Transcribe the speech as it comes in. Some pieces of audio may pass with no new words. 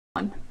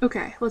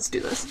Okay, let's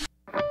do this.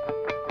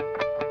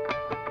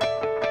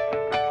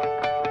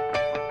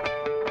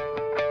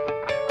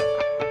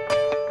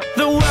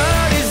 The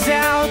word is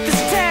out,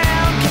 this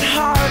town can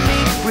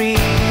hardly breathe.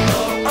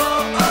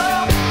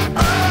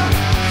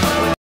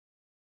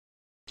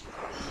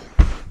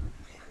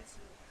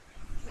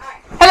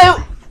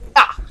 Hello!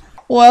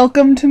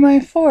 Welcome to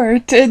my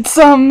fort. It's,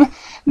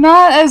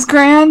 not as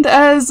grand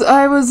as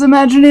I was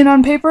imagining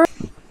on paper.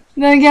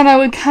 Then again, I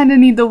would kind of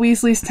need the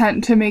Weasley's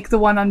tent to make the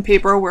one on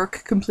paper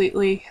work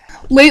completely.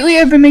 Lately,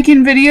 I've been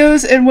making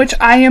videos in which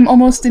I am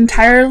almost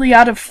entirely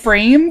out of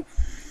frame.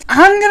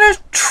 I'm gonna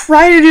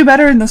try to do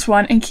better in this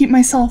one and keep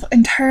myself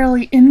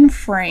entirely in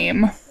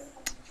frame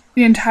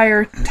the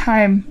entire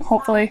time,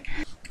 hopefully.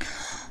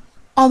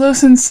 Although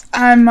since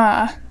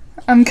my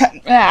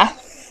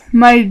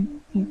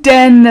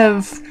den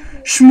of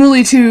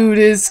Shmuleytude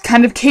is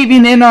kind of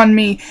caving in on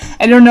me,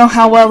 I don't know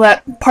how well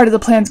that part of the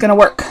plan's gonna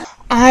work.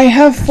 I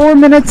have 4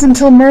 minutes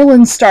until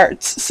Merlin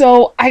starts,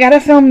 so I gotta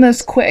film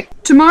this quick.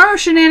 Tomorrow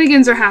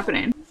shenanigans are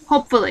happening.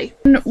 Hopefully.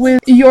 With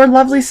your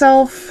lovely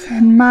self,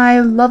 and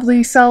my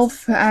lovely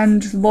self,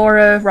 and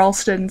Laura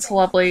Ralston's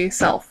lovely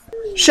self.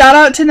 Shout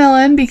out to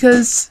Nellen,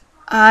 because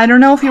I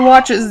don't know if he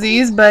watches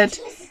these, but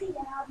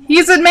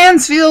he's at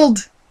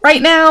Mansfield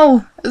right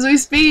now, as we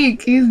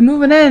speak. He's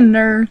moving in,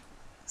 or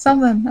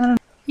something. I don't know.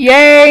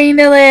 Yay,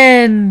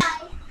 Nellen!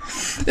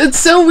 It's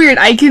so weird.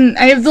 I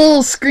have the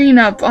little screen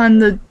up on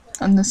the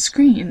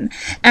screen,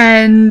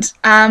 and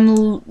I'm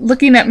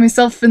looking at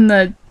myself in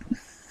the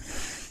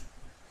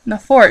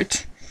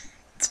fort.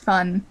 It's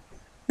fun.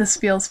 This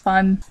feels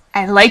fun.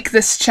 I like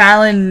this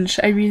challenge.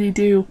 I really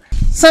do.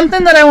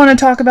 Something that I want to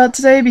talk about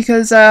today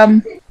because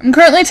I'm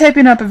currently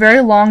typing up a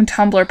very long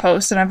Tumblr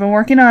post and I've been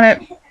working on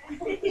it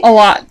a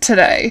lot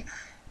today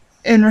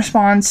in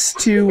response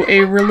to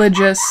a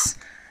religious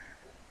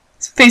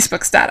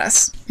Facebook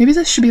status. Maybe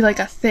this should be like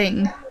a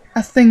thing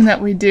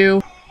that we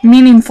do.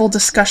 Meaningful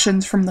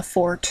discussions from the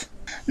fort.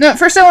 Now,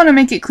 first I want to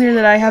make it clear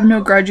that I have no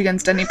grudge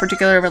against any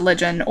particular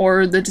religion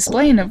or the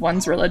displaying of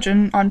one's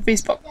religion on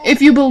Facebook.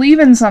 If you believe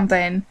in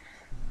something,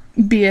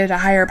 be it a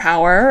higher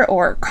power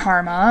or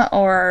karma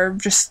or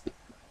just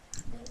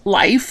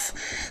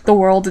life, the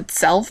world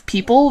itself,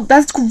 people,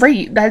 that's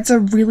great. That's a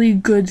really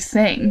good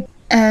thing.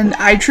 And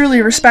I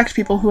truly respect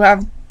people who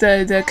have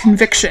the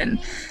conviction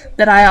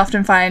that I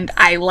often find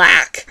I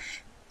lack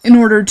in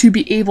order to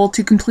be able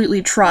to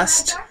completely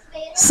trust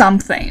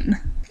something.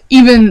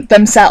 Even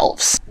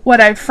themselves. What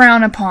I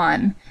frown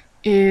upon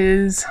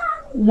is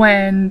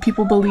when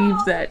people believe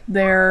that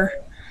their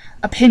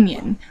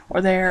opinion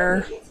or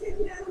their...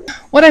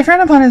 What I frown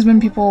upon is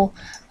when people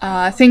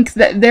think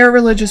that their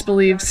religious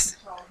beliefs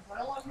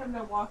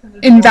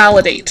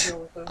invalidate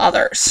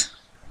others.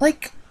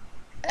 Like,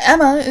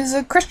 Emma is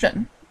a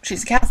Christian.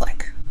 She's a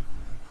Catholic.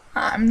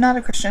 I'm not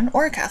a Christian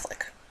or a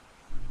Catholic.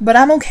 But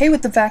I'm okay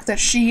with the fact that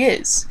she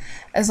is,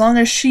 as long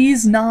as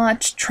she's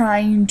not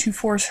trying to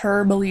force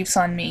her beliefs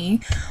on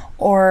me,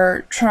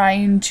 or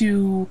trying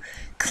to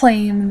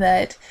claim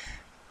that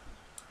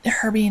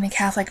her being a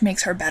Catholic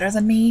makes her better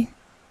than me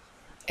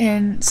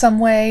in some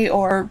way,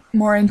 or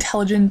more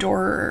intelligent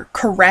or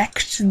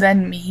correct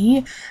than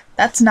me.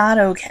 That's not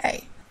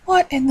okay.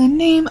 What in the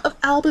name of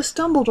Albus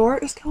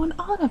Dumbledore is going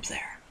on up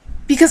there?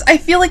 Because I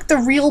feel like the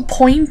real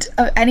point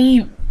of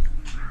any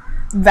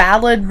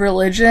valid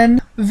religion,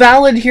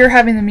 valid here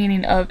having the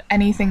meaning of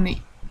anything that...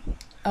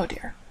 Oh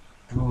dear.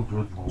 Oh,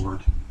 good lord.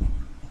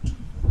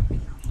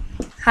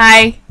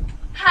 Hi.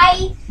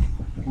 Hi.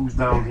 Who's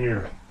down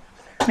here?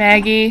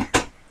 Maggie.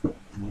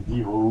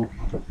 Meggie, who?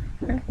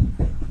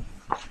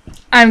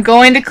 I'm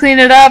going to clean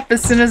it up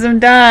as soon as I'm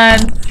done.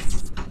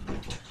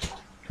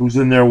 Who's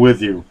in there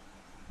with you?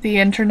 The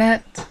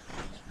internet.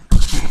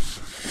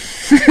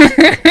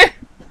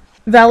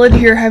 Valid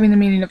here having the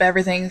meaning of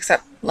everything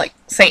except, like,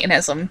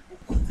 Satanism.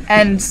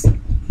 And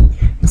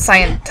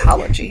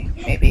Scientology,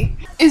 maybe,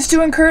 is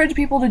to encourage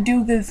people to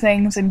do good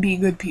things and be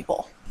good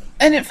people.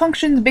 And it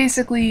functions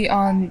basically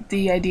on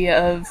the idea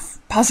of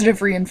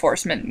positive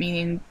reinforcement,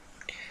 meaning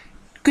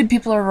good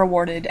people are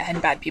rewarded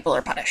and bad people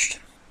are punished.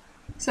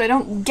 So I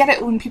don't get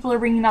it when people are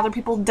bringing other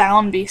people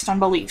down based on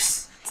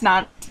beliefs. It's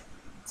not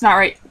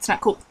right. It's not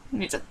cool. You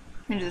need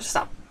to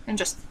stop and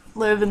just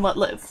live and let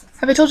live.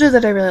 Have I told you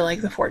that I really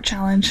like the fort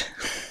challenge?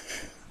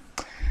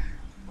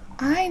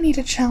 I need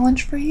a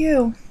challenge for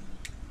you.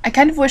 I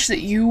kind of wish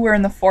that you were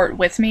in the fort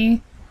with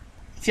me.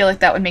 I feel like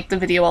that would make the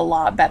video a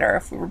lot better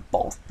if we were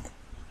both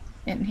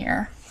in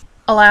here.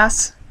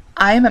 Alas,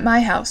 I am at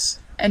my house,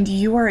 and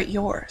you are at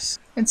yours.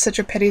 It's such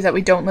a pity that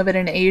we don't live in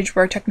an age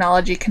where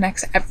technology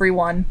connects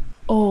everyone.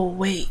 Oh,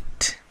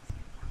 wait.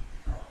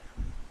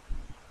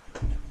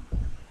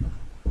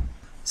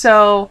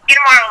 So... See you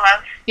tomorrow,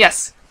 love.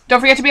 Yes. Don't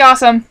forget to be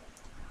awesome.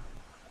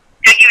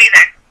 Don't you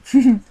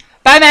either.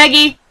 Bye,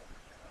 Maggie!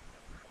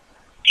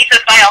 She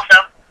says bye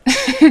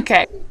also.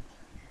 Okay.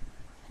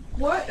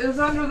 What is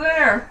under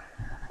there?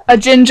 A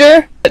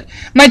ginger?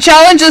 My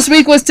challenge this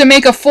week was to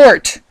make a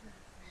fort.